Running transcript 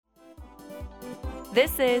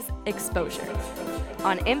This is Exposure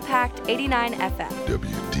on Impact 89 FM.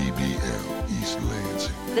 WDBL East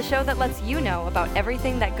Lansing. The show that lets you know about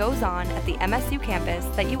everything that goes on at the MSU campus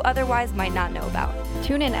that you otherwise might not know about.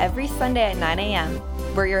 Tune in every Sunday at 9 a.m.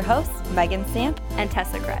 We're your hosts, Megan Stamp and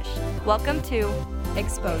Tessa Kresh. Welcome to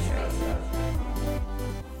Exposure.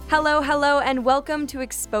 Hello, and welcome to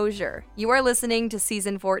Exposure. You are listening to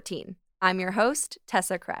Season 14. I'm your host,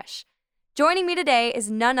 Tessa Kresh. Joining me today is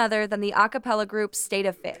none other than the a cappella group State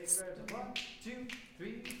of Fifths,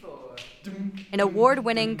 an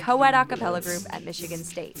award-winning co-ed a cappella group at Michigan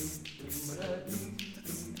State.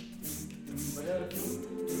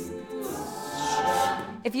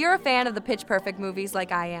 If you're a fan of the Pitch Perfect movies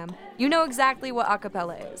like I am, you know exactly what a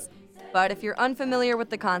cappella is. But if you're unfamiliar with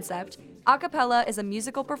the concept, a cappella is a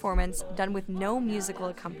musical performance done with no musical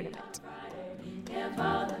accompaniment.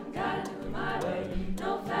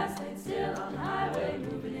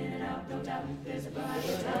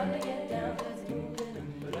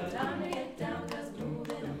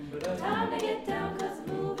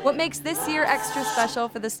 What makes this year extra special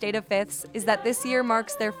for the State of Fifths is that this year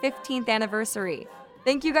marks their 15th anniversary.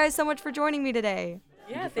 Thank you guys so much for joining me today.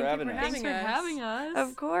 Yeah, thank you for having us.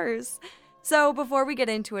 Of course. So before we get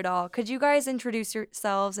into it all, could you guys introduce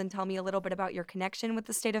yourselves and tell me a little bit about your connection with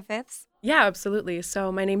the State of Fifths? Yeah, absolutely.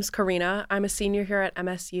 So my name's Karina. I'm a senior here at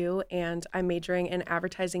MSU, and I'm majoring in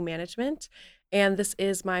advertising management. And this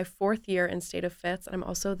is my fourth year in State of Fifths, and I'm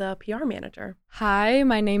also the PR manager. Hi,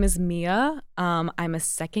 my name is Mia. I'm a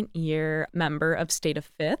second-year member of State of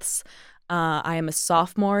Fifths. I am a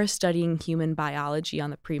sophomore studying human biology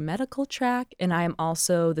on the pre-medical track, and I am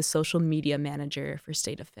also the social media manager for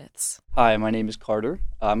State of Fifths. Hi, my name is Carter.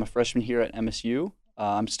 I'm a freshman here at MSU.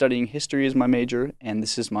 I'm studying history as my major, and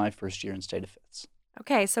this is my first year in State of Fifths.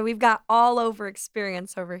 Okay, so we've got all over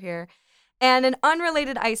experience over here. And an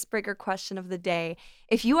unrelated icebreaker question of the day.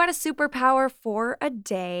 If you had a superpower for a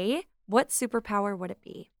day, what superpower would it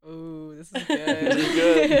be? Ooh, this is good. This is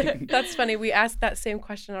good. That's funny. We asked that same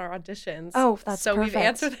question in our auditions. Oh, that's so perfect. we've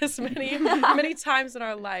answered this many times in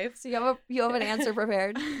our life. So you have an answer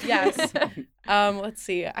prepared? Yes. Let's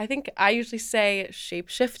see. I think I usually say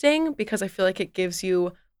shape-shifting because I feel like it gives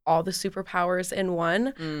you all the superpowers in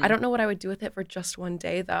one. I don't know what I would do with it for just one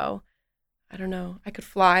day, though. I don't know. I could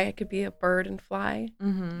fly. I could be a bird and fly.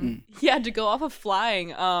 Yeah, to go off of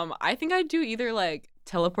flying, I think I'd do either like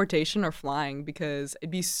teleportation or flying because it'd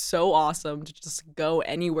be so awesome to just go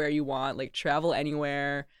anywhere you want, like travel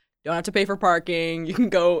anywhere. You don't have to pay for parking. You can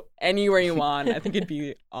go anywhere you want. I think it'd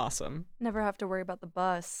be awesome. Never have to worry about the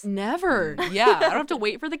bus. Never. Yeah, I don't have to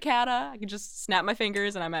wait for the kata. I can just snap my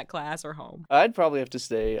fingers and I'm at class or home. I'd probably have to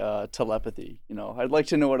say telepathy. I'd like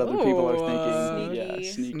to know what other people are thinking. Sneaky.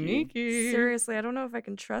 Yeah, sneaky. Seriously, I don't know if I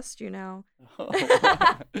can trust you now.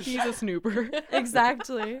 He's a snooper.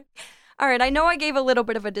 Exactly. All right, I know I gave a little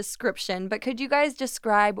bit of a description, but could you guys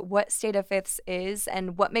describe what State of Fifths is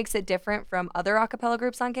and what makes it different from other a cappella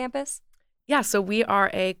groups on campus? Yeah, so we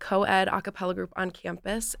are a co-ed a cappella group on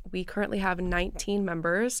campus. We currently have 19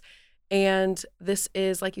 members, and this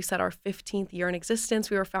is, like you said, our 15th year in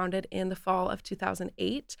existence. We were founded in the fall of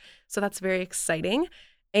 2008, so that's very exciting.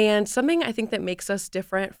 And something I think that makes us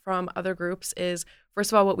different from other groups is,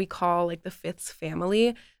 first of all, what we call like the Fifths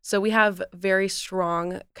family. So we have very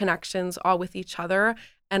strong connections all with each other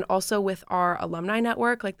and also with our alumni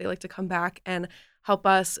network. Like they like to come back and help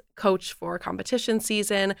us coach for competition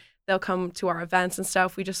season. They'll come to our events and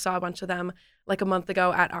stuff. We just saw a bunch of them like a month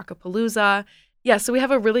ago at Acapalooza. Yeah, so we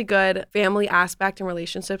have a really good family aspect and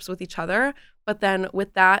relationships with each other. But then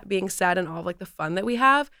with that being said and all of like the fun that we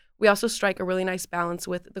have, we also strike a really nice balance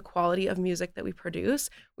with the quality of music that we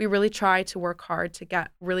produce. We really try to work hard to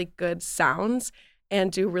get really good sounds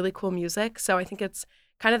and do really cool music. So I think it's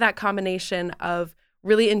kind of that combination of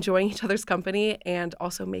really enjoying each other's company and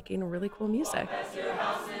also making really cool music.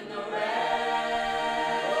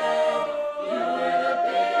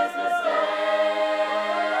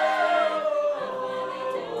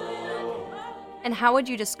 And how would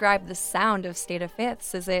you describe the sound of State of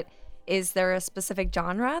Fifths? Is there a specific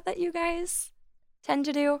genre that you guys tend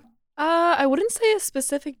to do? I wouldn't say a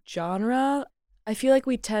specific genre. I feel like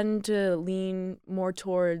we tend to lean more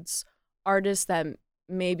towards artists that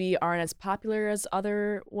maybe aren't as popular as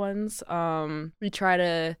other ones. We try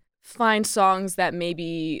to find songs that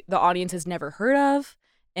maybe the audience has never heard of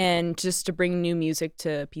and just to bring new music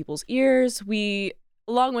to people's ears.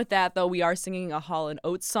 Along with that, though, we are singing a Hall &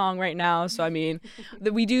 Oates song right now. So, I mean,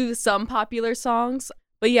 we do some popular songs.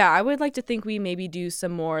 But yeah, I would like to think we maybe do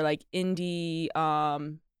some more like indie,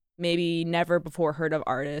 maybe never before heard of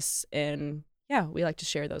artists. And yeah, we like to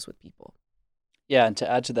share those with people. Yeah, and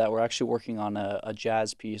to add to that, we're actually working on a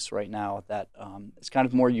jazz piece right now that is kind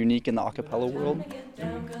of more unique in the a cappella world.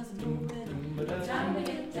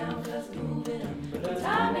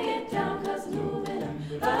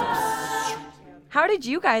 How did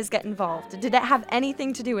you guys get involved? Did it have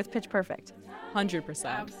anything to do with Pitch Perfect?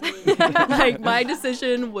 100%. Like, my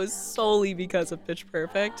decision was solely because of Pitch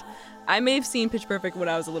Perfect. I may have seen Pitch Perfect when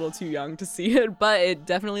I was a little too young to see it, but it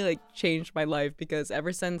definitely like changed my life because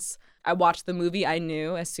ever since I watched the movie, I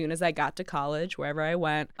knew as soon as I got to college, wherever I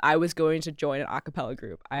went, I was going to join an a cappella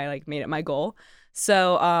group. I like made it my goal.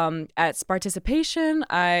 So at Sparticipation,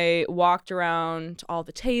 I walked around all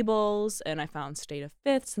the tables and I found State of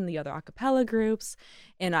Fifths and the other a cappella groups,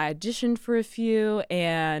 and I auditioned for a few,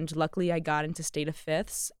 and luckily I got into State of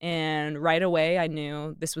Fifths, and right away I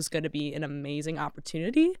knew this was going to be an amazing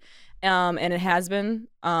opportunity. And it has been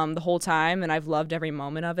the whole time, and I've loved every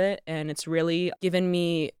moment of it, and it's really given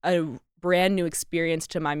me a brand new experience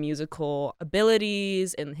to my musical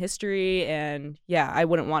abilities and history, and yeah, I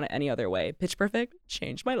wouldn't want it any other way. Pitch Perfect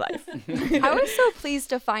changed my life. I was so pleased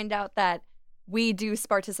to find out that we do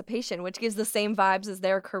Sparticipation, which gives the same vibes as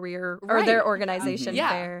their career or their organization Yeah.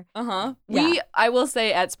 fair. Uh-huh. Yeah. I will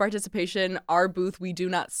say at Sparticipation, our booth, we do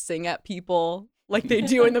not sing at people like they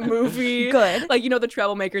do in the movie. Good. Like, you know, the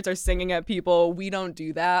Troublemakers are singing at people. We don't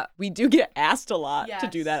do that. We do get asked a lot to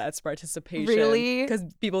do Yes. that at Sparticipation. Really? Because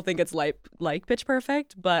people think it's like Pitch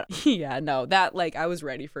Perfect. But yeah, no, that like I was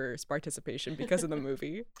ready for Sparticipation because of the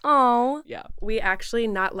movie. Oh, Yeah. We actually,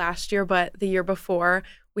 not last year, but the year before,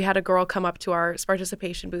 we had a girl come up to our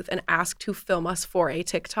Sparticipation booth and ask to film us for a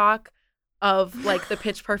TikTok of like the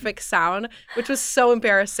Pitch Perfect sound, which was so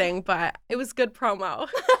embarrassing, but it was good promo.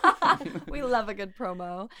 we love a good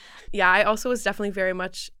promo. Yeah, I also was definitely very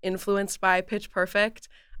much influenced by Pitch Perfect.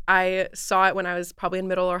 I saw it when I was probably in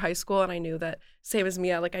middle or high school, and I knew that, same as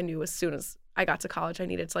Mia, like I knew as soon as I got to college, I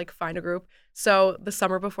needed to like find a group. So the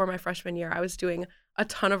summer before my freshman year, I was doing a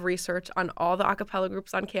ton of research on all the a cappella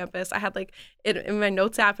groups on campus. I had like it in my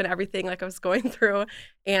notes app and everything, like I was going through,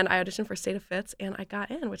 and I auditioned for State of Fifths, and I got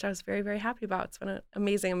in, which I was very, very happy about. It's been an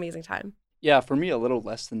amazing, amazing time. Yeah, for me, a little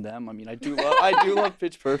less than them. I mean, I do love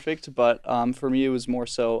Pitch Perfect, but for me, it was more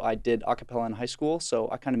so I did a cappella in high school, so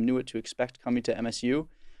I kind of knew what to expect coming to MSU.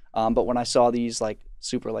 But when I saw these like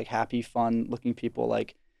super like happy, fun-looking people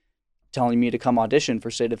like telling me to come audition for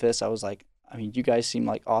State of Fifths, I was like, I mean, you guys seem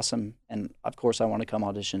like awesome, and of course I want to come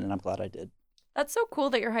audition, and I'm glad I did. That's so cool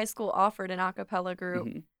that your high school offered an a cappella group.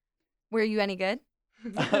 Mhm. Were you any good?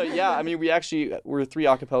 Yeah, I mean, we're 3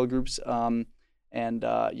 a cappella groups, and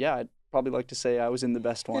yeah, I'd probably like to say I was in the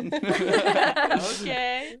best one.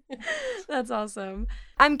 Okay. That's awesome.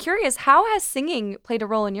 I'm curious, how has singing played a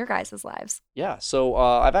role in your guys' lives? Yeah, so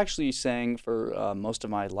I've actually sang for most of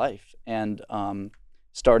my life, and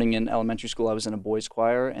starting in elementary school, I was in a boys'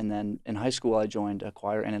 choir, and then in high school, I joined a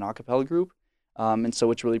choir and an a cappella group, and so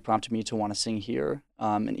which really prompted me to want to sing here.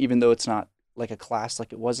 And even though it's not like a class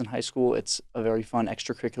like it was in high school, it's a very fun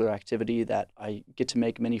extracurricular activity that I get to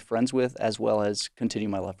make many friends with, as well as continue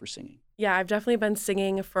my love for singing. Yeah, I've definitely been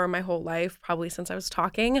singing for my whole life, probably since I was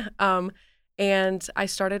talking. And I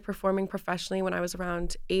started performing professionally when I was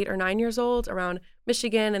around 8 or 9 years old, around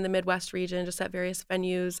Michigan and the Midwest region, just at various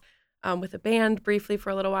venues with a band briefly for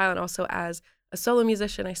a little while. And also as a solo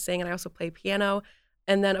musician, I sing and I also play piano.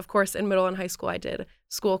 And then, of course, in middle and high school, I did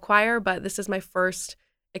school choir. But this is my first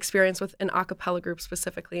experience with an a cappella group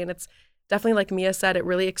specifically. And it's definitely, like Mia said, it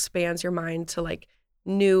really expands your mind to like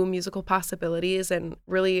new musical possibilities and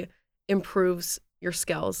really improves your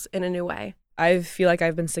skills in a new way. I feel like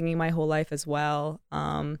I've been singing my whole life as well.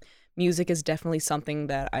 Music is definitely something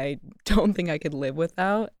that I don't think I could live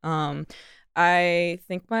without. I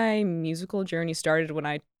think my musical journey started when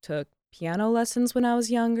I took piano lessons when I was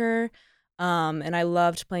younger. And I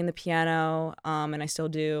loved playing the piano, and I still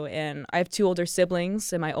do. And I have 2 older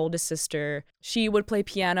siblings, and my oldest sister, she would play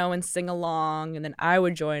piano and sing along, and then I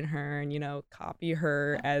would join her and, you know, copy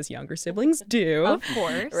her as younger siblings do. Of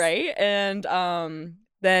course. Right? And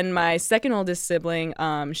then my second oldest sibling,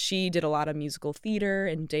 she did a lot of musical theater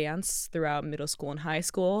and dance throughout middle school and high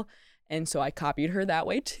school. And so I copied her that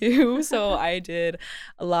way too. So I did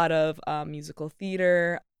a lot of musical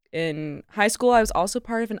theater. In high school, I was also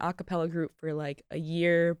part of an a cappella group for like a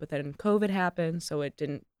year, but then COVID happened, so it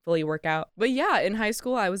didn't fully work out. But yeah, in high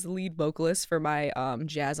school, I was the lead vocalist for my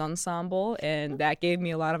jazz ensemble, and that gave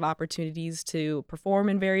me a lot of opportunities to perform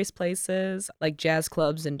in various places, like jazz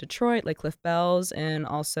clubs in Detroit, like Cliff Bell's, and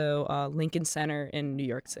also Lincoln Center in New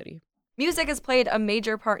York City. Music has played a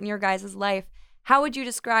major part in your guys' life. How would you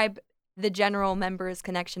describe the general members'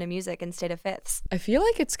 connection to music in State of Fifths? I feel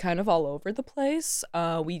like it's kind of all over the place.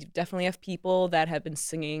 We definitely have people that have been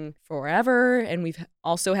singing forever, and we've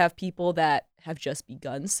also have people that have just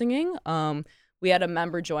begun singing. We had a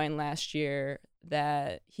member join last year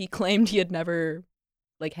that he claimed he had never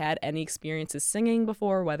like had any experiences singing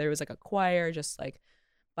before, whether it was like a choir, just like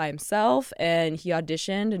by himself, and he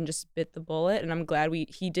auditioned and just bit the bullet. And I'm glad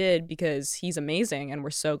he did, because he's amazing, and we're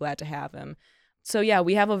so glad to have him. So yeah,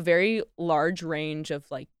 we have a very large range of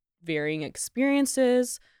like varying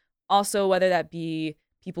experiences. Also, whether that be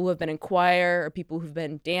people who have been in choir or people who've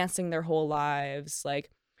been dancing their whole lives, like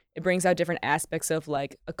it brings out different aspects of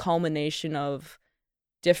like a culmination of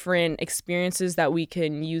different experiences that we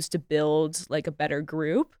can use to build like a better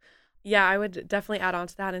group. Yeah, I would definitely add on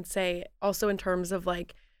to that and say also in terms of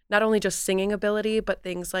like not only just singing ability, but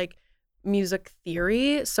things like music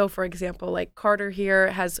theory. So for example, like Carter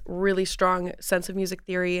here has really strong sense of music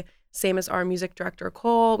theory, same as our music director,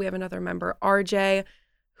 Cole. We have another member, RJ,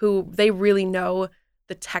 who they really know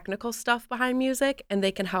the technical stuff behind music, and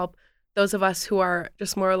they can help those of us who are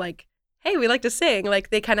just more like, hey, we like to sing.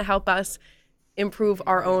 Like they kind of help us improve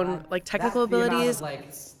our own like technical abilities. The amount of,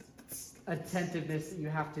 like, attentiveness that you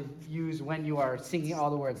have to use when you are singing all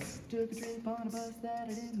the words. Took a trip on a bus that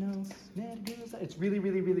I didn't know. It's really,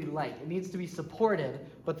 really, really light. It needs to be supported,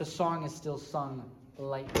 but the song is still sung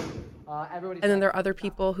lightly. And then there are other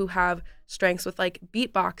people who have strengths with like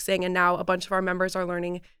beatboxing, and now a bunch of our members are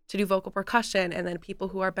learning to do vocal percussion, and then people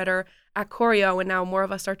who are better at choreo, and now more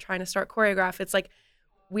of us are trying to start choreograph. It's like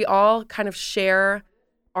we all kind of share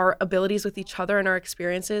our abilities with each other and our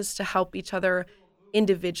experiences to help each other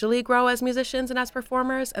individually grow as musicians and as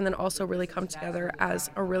performers, and then also really come together as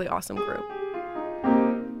a really awesome group.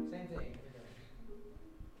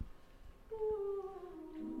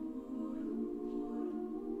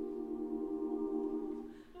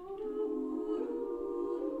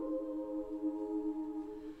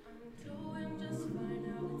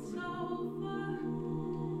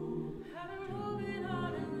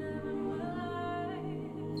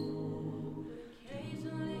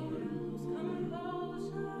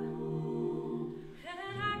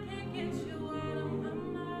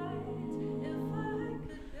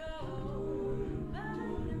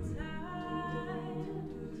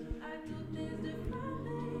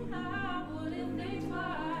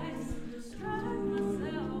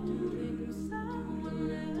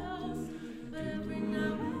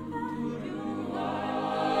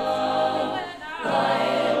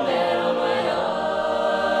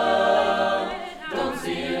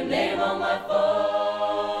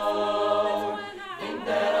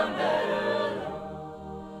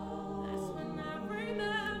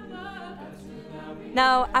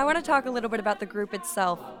 Now, I want to talk a little bit about the group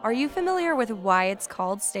itself. Are you familiar with why it's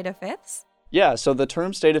called State of Fifths? Yeah, so the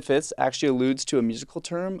term State of Fifths actually alludes to a musical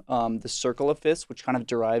term, the circle of fifths, which kind of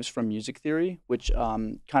derives from music theory, which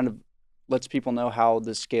kind of lets people know how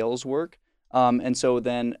the scales work. And so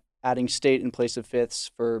then adding state in place of fifths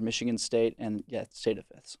for Michigan State, and yeah, State of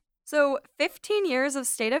Fifths. So 15 years of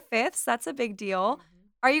State of Fifths, that's a big deal.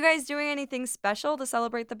 Are you guys doing anything special to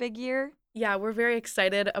celebrate the big year? Yeah, we're very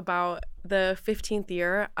excited about the 15th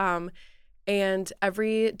year. And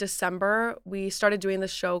every December, we started doing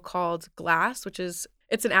this show called GLASS,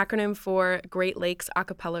 it's an acronym for Great Lakes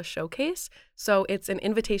Acapella Showcase. So it's an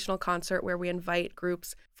invitational concert where we invite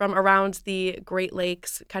groups from around the Great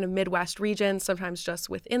Lakes, kind of Midwest region, sometimes just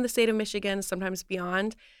within the state of Michigan, sometimes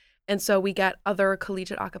beyond. And so we get other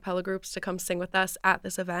collegiate acapella groups to come sing with us at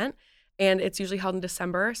this event. And it's usually held in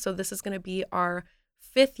December. So this is going to be our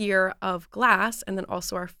 5th year of GLASS, and then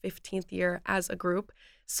also our 15th year as a group.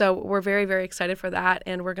 So we're very, very excited for that,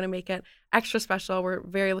 and we're going to make it extra special. We're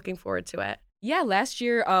very looking forward to it. Yeah, last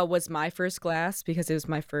year was my first GLASS because it was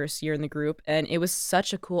my first year in the group, and it was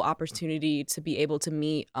such a cool opportunity to be able to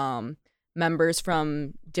meet members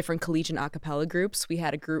from different collegiate a cappella groups. We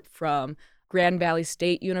had a group from Grand Valley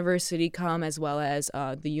State University come, as well as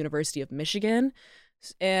the University of Michigan.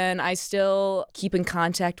 And I still keep in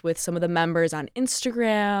contact with some of the members on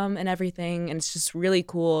Instagram and everything. And it's just really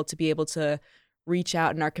cool to be able to reach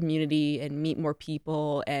out in our community and meet more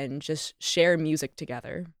people and just share music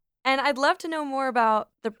together. And I'd love to know more about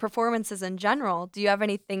the performances in general. Do you have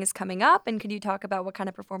any things coming up? And could you talk about what kind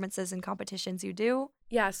of performances and competitions you do?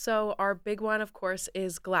 Yeah, so our big one, of course,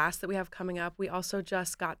 is GLASS that we have coming up. We also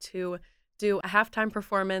just got to do a halftime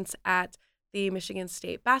performance at the Michigan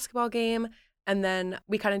State basketball game. And then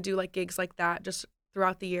we kind of do like gigs like that just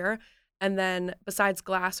throughout the year. And then besides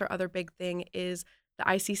GLASS, our other big thing is the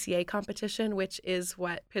ICCA competition, which is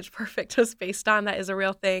what Pitch Perfect was based on. That is a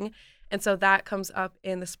real thing. And so that comes up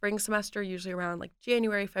in the spring semester, usually around like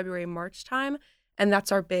January, February, March time. And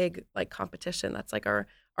that's our big like competition. That's like our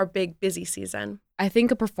big busy season. I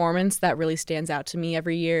think a performance that really stands out to me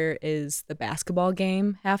every year is the basketball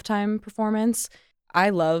game halftime performance. I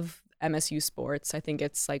love MSU sports. I think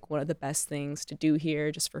it's like one of the best things to do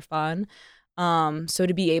here just for fun. So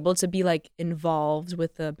to be able to be like involved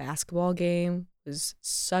with the basketball game was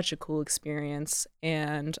such a cool experience.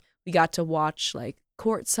 And we got to watch like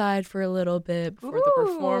courtside for a little bit before the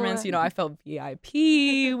performance. You know, I felt VIP.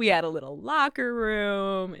 We had a little locker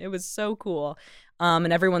room. It was so cool.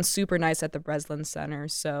 And everyone's super nice at the Breslin Center.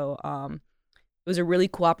 So it was a really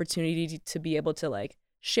cool opportunity to be able to like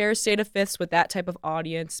share State of Fifths with that type of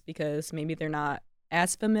audience because maybe they're not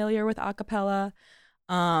as familiar with a cappella.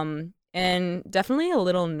 And definitely a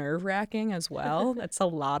little nerve-wracking as well. That's a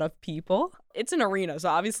lot of people. It's an arena, so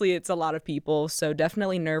obviously it's a lot of people. So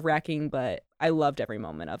definitely nerve-wracking, but I loved every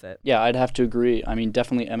moment of it. Yeah, I'd have to agree. I mean,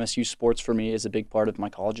 definitely MSU sports for me is a big part of my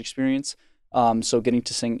college experience. So getting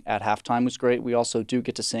to sing at halftime was great. We also do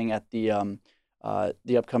get to sing at the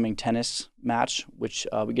upcoming tennis match, which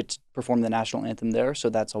we get to perform the national anthem there. So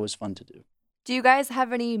that's always fun to do. Do you guys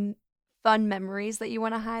have any fun memories that you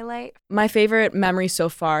want to highlight? My favorite memory so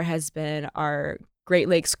far has been our Great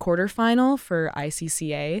Lakes quarterfinal for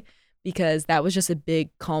ICCA because that was just a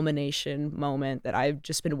big culmination moment that I've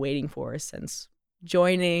just been waiting for since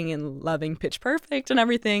joining and loving Pitch Perfect and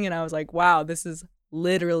everything. And I was like, wow, this is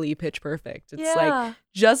literally Pitch Perfect. It's like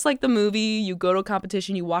just like the movie. You go to a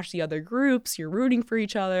competition, you watch the other groups, you're rooting for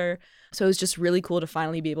each other. So it was just really cool to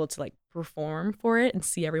finally be able to like perform for it and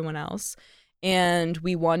see everyone else. And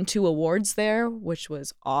we won 2 awards there, which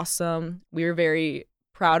was awesome. We were very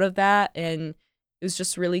proud of that. And it was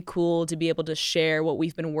just really cool to be able to share what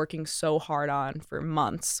we've been working so hard on for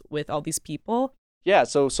months with all these people. Yeah,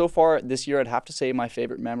 so far this year, I'd have to say my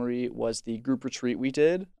favorite memory was the group retreat we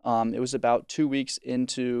did. It was about 2 weeks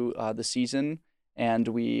into the season, and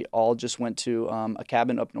we all just went to a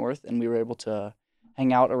cabin up north, and we were able to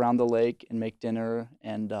hang out around the lake and make dinner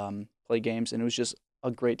and play games. And it was just a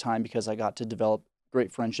great time because I got to develop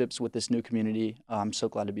great friendships with this new community I'm so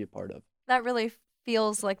glad to be a part of. That really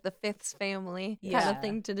feels like the Fifths family kind of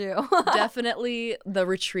thing to do. Definitely the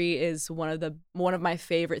retreat is one of my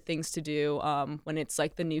favorite things to do when it's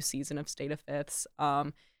like the new season of State of Fifths.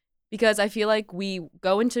 Because I feel like we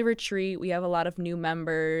go into retreat, we have a lot of new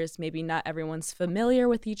members, maybe not everyone's familiar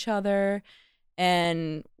with each other,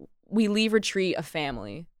 and we leave retreat a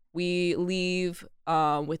family. We leave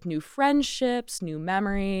with new friendships, new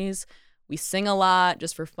memories. We sing a lot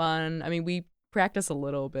just for fun. I mean, we practice a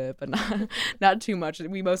little bit, but not too much.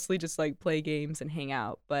 We mostly just like play games and hang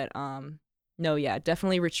out. But no, yeah,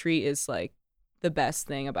 definitely retreat is like the best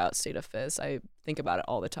thing about State of Fizz. I think about it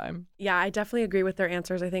all the time. Yeah, I definitely agree with their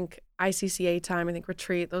answers. I think ICCA time, I think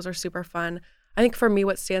retreat, those are super fun. I think for me,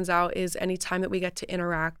 what stands out is any time that we get to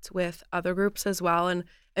interact with other groups as well and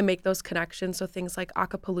make those connections. So things like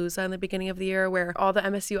Acapalooza in the beginning of the year, where all the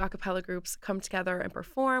MSU acapella groups come together and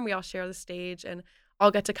perform. We all share the stage and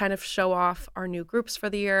all get to kind of show off our new groups for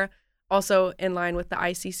the year. Also in line with the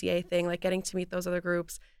ICCA thing, like getting to meet those other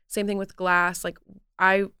groups. Same thing with Glass. Like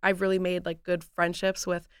I've really made like good friendships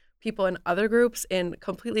with people in other groups in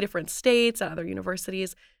completely different states at other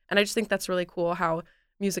universities. And I just think that's really cool how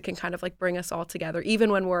music can kind of like bring us all together,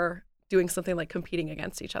 even when we're doing something like competing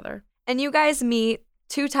against each other. And you guys meet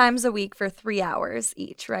 2 times a week for 3 hours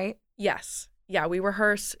each, right? Yes. Yeah, we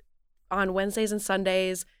rehearse on Wednesdays and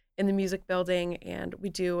Sundays in the music building, and we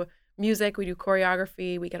do music, we do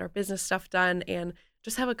choreography, we get our business stuff done, and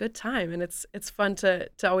just have a good time. And it's fun to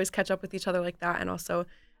always catch up with each other like that. And also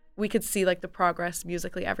we could see like the progress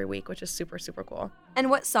musically every week, which is super, super cool. And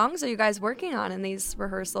what songs are you guys working on in these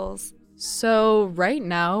rehearsals? So right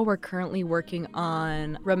now we're currently working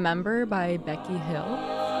on Remember by Becky Hill.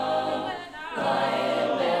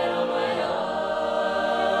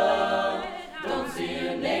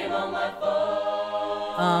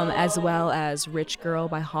 As well as Rich Girl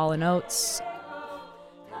by Hall & Oates.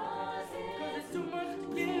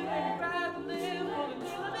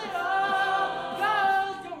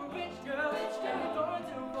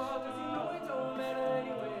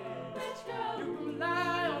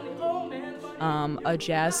 A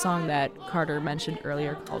jazz song that Carter mentioned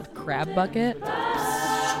earlier called Crab Bucket.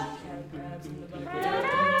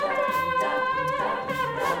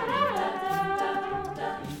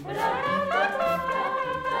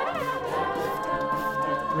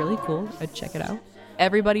 Really cool. I'd check it out.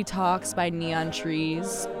 Everybody Talks by Neon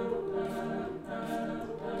Trees.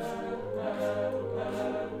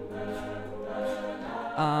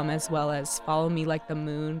 as well as Follow Me Like the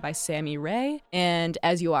Moon by Sammy Ray, and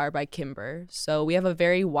As You Are by Kimber. So we have a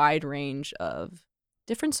very wide range of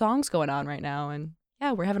different songs going on right now, and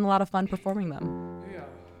yeah, we're having a lot of fun performing them. Yeah.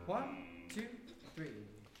 1, 2, 3.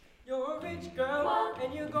 You're a rich girl,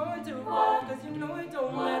 and you're going too far, cause you know it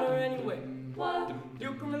don't matter anyway.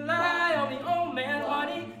 You can rely on the old man's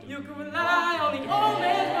money, you can rely on the old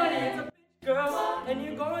man's money. It's a bitch girl, and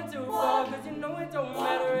you're going too far, cause you know it don't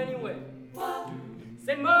matter anyway.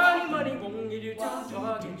 Say money, money won't get you too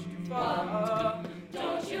far, get you too far.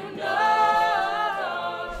 Don't you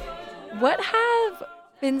know? What have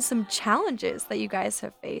been some challenges that you guys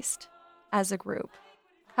have faced as a group?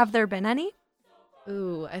 Have there been any?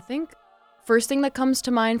 Ooh, I think first thing that comes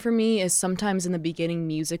to mind for me is sometimes in the beginning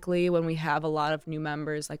musically when we have a lot of new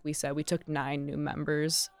members. Like we said, we took 9 new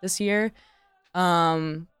members this year.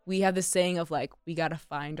 We have this saying of like, we gotta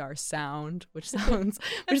find our sound, which sounds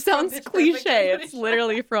cliche. It's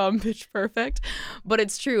literally from Pitch Perfect, but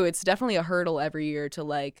it's true. It's definitely a hurdle every year to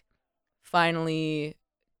like finally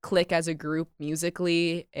click as a group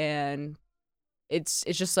musically, and it's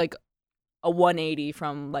just like a 180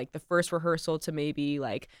 from like the first rehearsal to maybe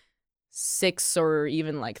like 6 or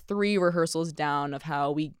even like 3 rehearsals down of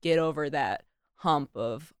how we get over that hump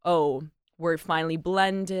of, oh, we're finally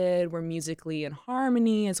blended, we're musically in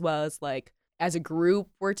harmony, as well as like as a group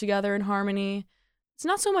we're together in harmony. It's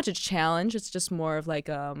not so much a challenge, it's just more of like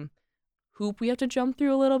hoop we have to jump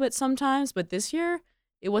through a little bit sometimes, but this year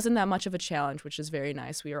it wasn't that much of a challenge, which is very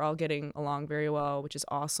nice. We are all getting along very well, which is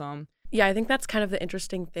awesome. Yeah, I think that's kind of the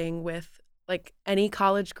interesting thing with like any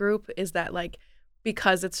college group is that like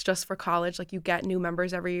because it's just for college, like you get new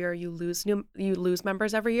members every year, you lose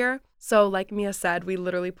members every year. So like Mia said, we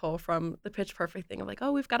literally pull from the Pitch Perfect thing of like,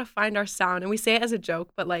 oh, we've got to find our sound. And we say it as a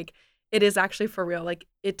joke, but like it is actually for real. Like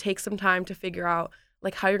it takes some time to figure out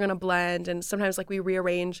like how you're going to blend. And sometimes like we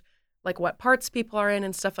rearrange like what parts people are in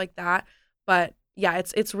and stuff like that. But yeah,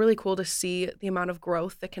 it's really cool to see the amount of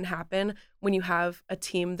growth that can happen when you have a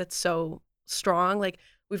team that's so strong. Like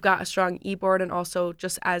we've got a strong e-board and also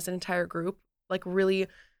just as an entire group, like really,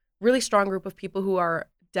 really strong group of people who are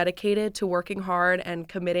dedicated to working hard and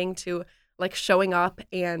committing to like showing up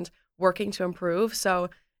and working to improve. So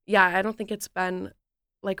yeah, I don't think it's been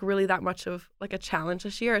like really that much of like a challenge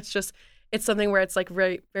this year. It's something where it's like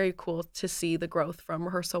very, very cool to see the growth from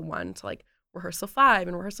rehearsal 1 to like rehearsal 5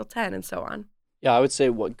 and rehearsal 10 and so on. Yeah, I would say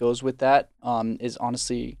what goes with that is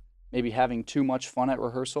honestly maybe having too much fun at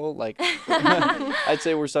rehearsal. Like I'd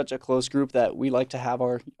say we're such a close group that we like to have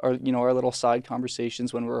our little side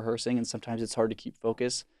conversations when we're rehearsing, and sometimes it's hard to keep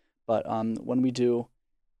focus. But when we do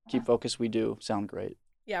keep focus, we do sound great.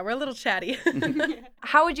 Yeah, we're a little chatty.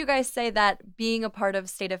 How would you guys say that being a part of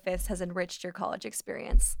State of Fifths has enriched your college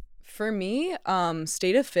experience? For me,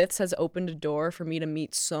 State of Fifths has opened a door for me to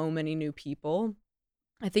meet so many new people.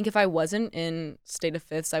 I think if I wasn't in State of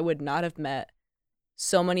Fifths, I would not have met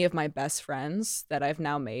so many of my best friends that I've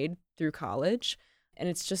now made through college. And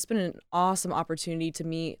it's just been an awesome opportunity to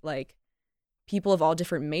meet like people of all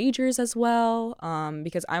different majors as well,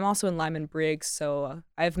 because I'm also in Lyman Briggs, so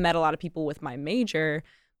I've met a lot of people with my major,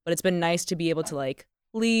 but it's been nice to be able to like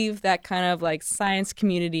leave that kind of like science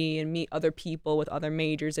community and meet other people with other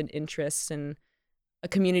majors and interests and a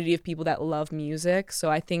community of people that love music. So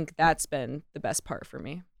I think that's been the best part for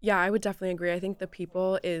me. Yeah, I would definitely agree. I think the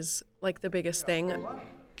people is like the biggest thing. 1,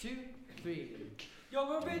 2, 3.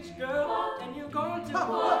 You're a rich girl and you're going to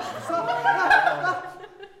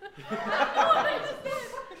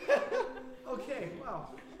Okay, wow.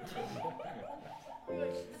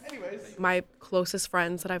 Anyways. My closest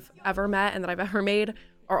friends that I've ever met and that I've ever made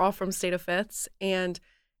are all from State of Fifths. And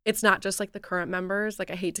it's not just like the current members. Like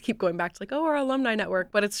I hate to keep going back to like, oh, our alumni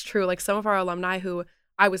network, but it's true. Like some of our alumni who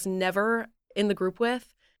I was never in the group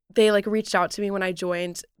with, they like reached out to me when I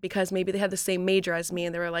joined because maybe they had the same major as me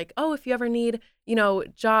and they were like, oh, if you ever need,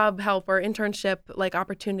 job help or internship, like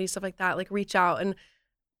opportunities, stuff like that, like reach out. And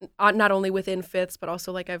not only within Fifths, but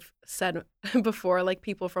also like I've said before, like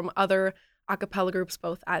people from other a cappella groups,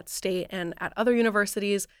 both at State and at other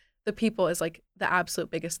universities, the people is like the absolute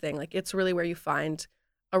biggest thing. Like it's really where you find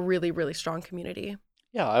a really, really strong community.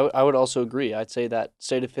 Yeah, I would also agree. I'd say that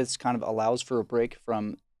State of Fifths kind of allows for a break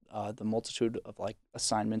from the multitude of like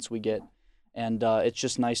assignments we get. And it's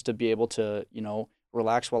just nice to be able to,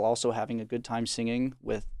 relax while also having a good time singing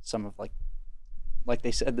with some of like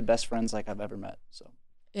they said, the best friends like I've ever met. So.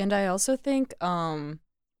 And I also think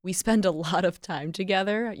we spend a lot of time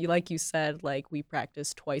together. Like you said, like we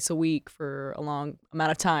practice twice a week for a long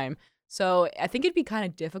amount of time. So I think it'd be kind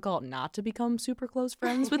of difficult not to become super close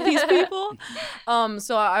friends with these people.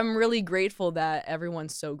 So I'm really grateful that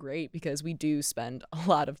everyone's so great because we do spend a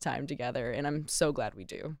lot of time together, and I'm so glad we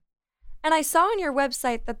do. And I saw on your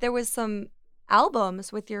website that there was some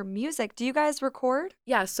albums with your music. Do you guys record?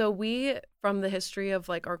 Yeah, so we, from the history of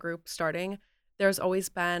like our group starting, there's always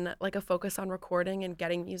been like a focus on recording and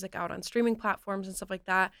getting music out on streaming platforms and stuff like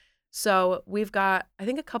that. So we've got, I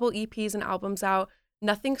think, a couple EPs and albums out.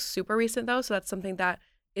 Nothing super recent though, so that's something that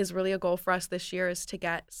is really a goal for us this year, is to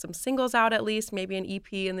get some singles out at least, maybe an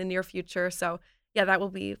EP in the near future. So yeah, that will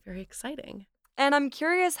be very exciting. And I'm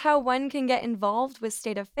curious how one can get involved with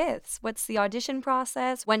State of Fifths. What's the audition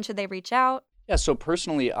process? When should they reach out? Yeah, so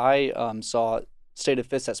personally, I saw State of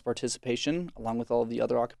Fifths as participation along with all of the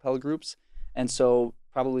other a cappella groups. And so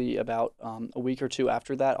probably about a week or two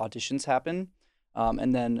after that, auditions happen.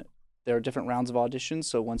 And then there are different rounds of auditions.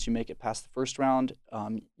 So once you make it past the first round,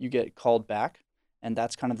 you get called back. And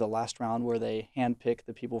that's kind of the last round where they handpick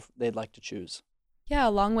the people they'd like to choose. Yeah,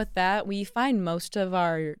 along with that, we find most of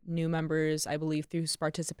our new members, I believe, through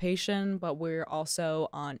participation, but we're also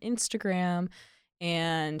on Instagram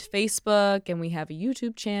and Facebook, and we have a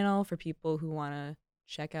YouTube channel for people who want to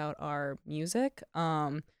check out our music.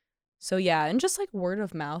 So yeah, and just like word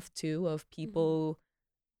of mouth too, of people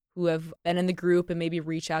who have been in the group, and maybe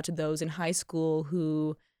reach out to those in high school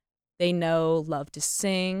who they know love to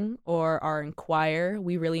sing or are in choir.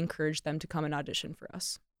 We really encourage them to come and audition for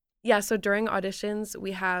us. Yeah, so during auditions,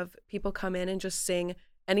 we have people come in and just sing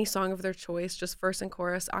any song of their choice, just verse and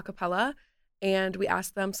chorus a cappella. And we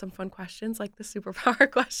ask them some fun questions like the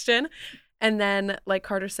superpower question. And then, like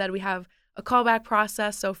Carter said, we have a callback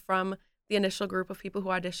process. So from the initial group of people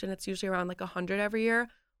who audition, it's usually around like 100 every year.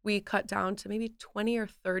 We cut down to maybe 20 or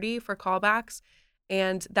 30 for callbacks.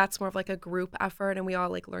 And that's more of like a group effort. And we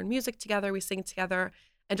all like learn music together, we sing together,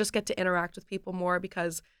 and just get to interact with people more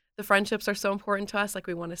because the friendships are so important to us. Like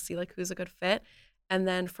we want to see like who's a good fit. And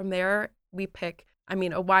then from there, we pick,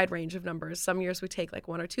 a wide range of numbers. Some years we take like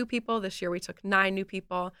 1 or 2 people. This year we took 9 new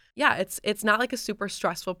people. Yeah, it's not like a super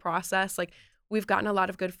stressful process. Like we've gotten a lot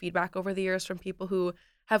of good feedback over the years from people who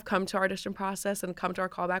have come to our audition process and come to our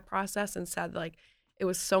callback process and said like it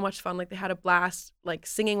was so much fun. Like they had a blast like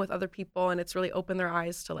singing with other people, and it's really opened their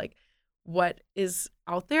eyes to like what is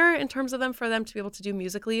out there in terms of them for them to be able to do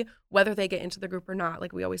musically, whether they get into the group or not.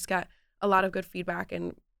 Like we always get a lot of good feedback,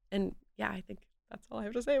 and yeah, I think that's all I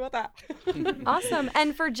have to say about that. Awesome.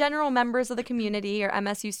 And for general members of the community or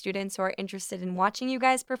MSU students who are interested in watching you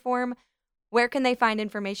guys perform, where can they find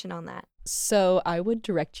information on that? So I would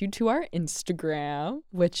direct you to our Instagram,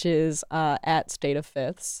 which is at State of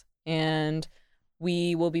Fifths, and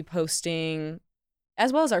we will be posting,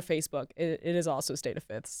 as well as our Facebook. It is also State of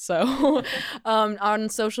Fifths. So on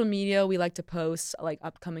social media, we like to post like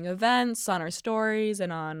upcoming events on our stories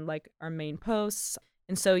and on like our main posts.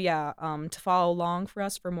 And so, yeah, to follow along for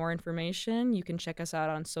us for more information, you can check us out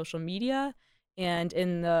on social media. And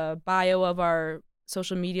in the bio of our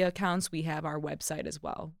social media accounts, we have our website as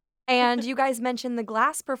well. And you guys mentioned the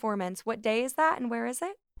Glass performance. What day is that and where is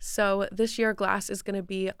it? So this year, Glass is going to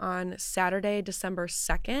be on Saturday, December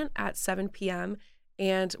 2nd at 7 p.m.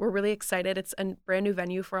 And we're really excited. It's a brand new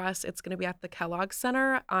venue for us. It's going to be at the Kellogg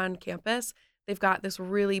Center on campus. They've got this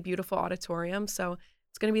really beautiful auditorium. So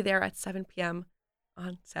it's going to be there at 7 p.m.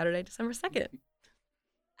 on Saturday, December 2nd.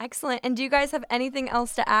 Excellent. And do you guys have anything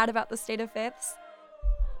else to add about the State of Fifths?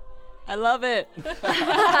 I love it.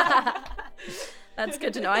 That's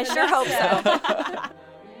good to know. I sure hope so.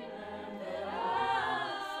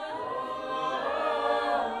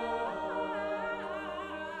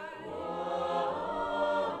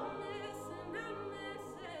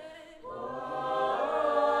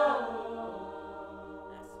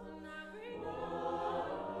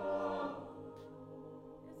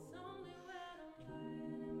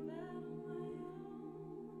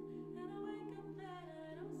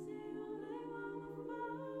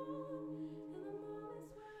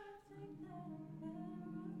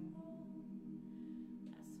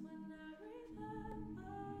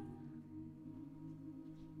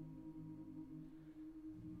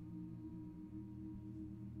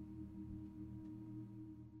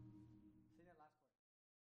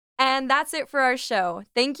 And that's it for our show.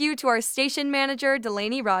 Thank you to our station manager,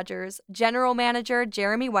 Delaney Rogers, general manager,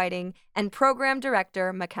 Jeremy Whiting, and program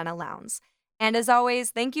director, McKenna Lowndes. And as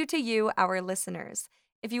always, thank you to you, our listeners.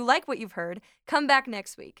 If you like what you've heard, come back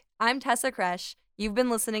next week. I'm Tessa Kresh. You've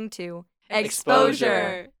been listening to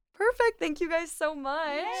Exposure. Perfect. Thank you guys so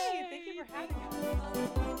much. Yay, thank you for having us.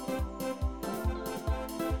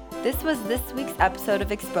 This was this week's episode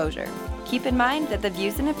of Exposure. Keep in mind that the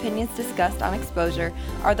views and opinions discussed on Exposure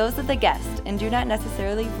are those of the guest and do not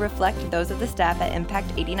necessarily reflect those of the staff at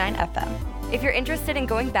Impact 89 FM. If you're interested in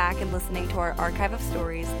going back and listening to our archive of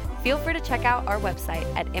stories, feel free to check out our website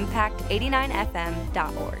at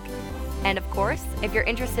impact89fm.org. And of course, if you're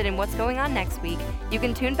interested in what's going on next week, you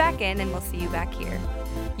can tune back in and we'll see you back here.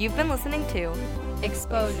 You've been listening to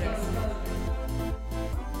Exposure.